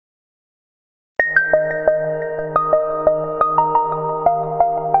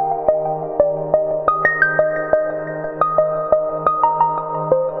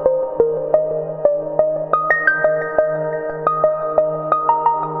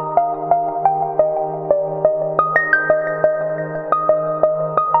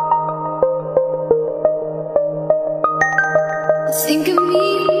Think of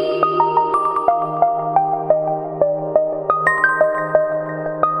me.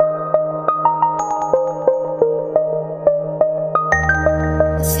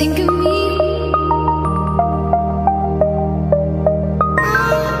 Think of me.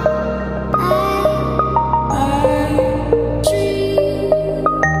 I dream.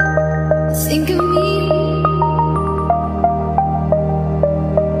 Think of me.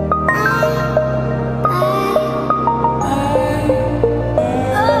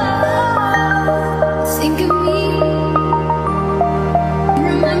 Think of me.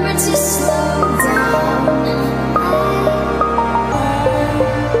 Remember to slow down.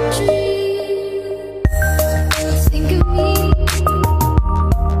 Think of me.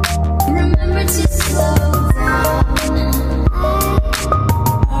 Remember to slow down.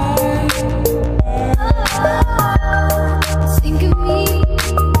 Think of me.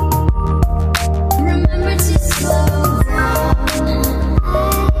 Remember to slow down.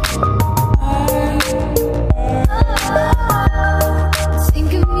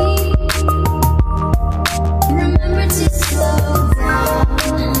 Think of me. Remember to slow down.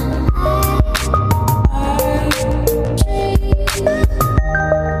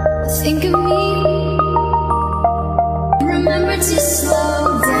 Think of me. Remember to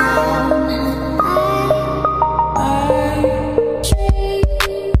slow down.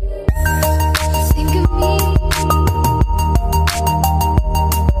 Think of me.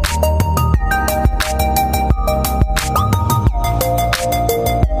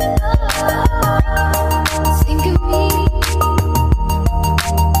 Think of me.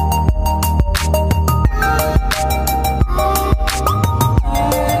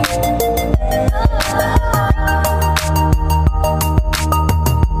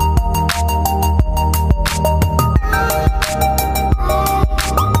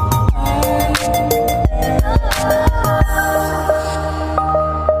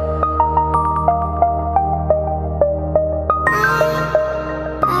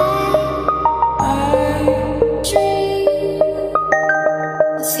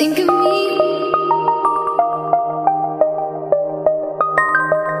 Think of me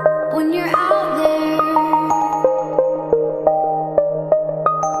when you're out there.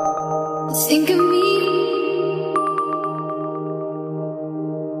 Think of me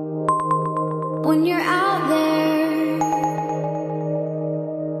when you're out there.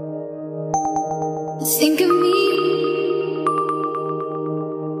 Think of me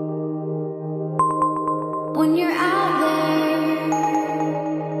when you're out there.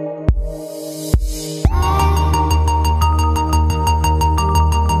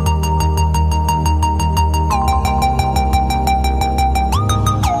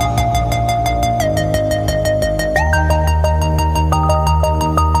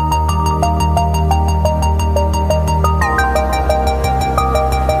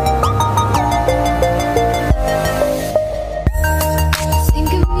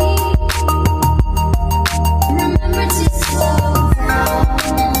 Think of me. Remember to slow down.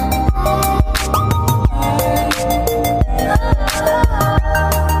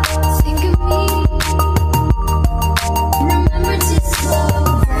 Think of me. Remember to slow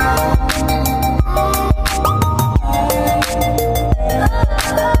down.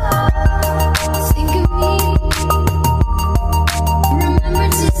 Think of me. Remember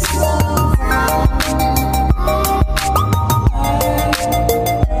to slow down.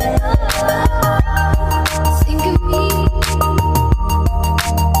 Think of me.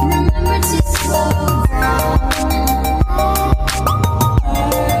 Remember to slow down.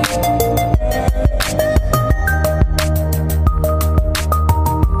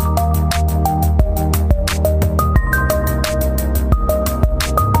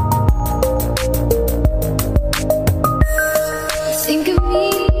 Think of me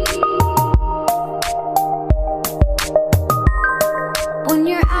when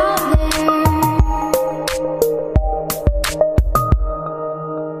you're out there.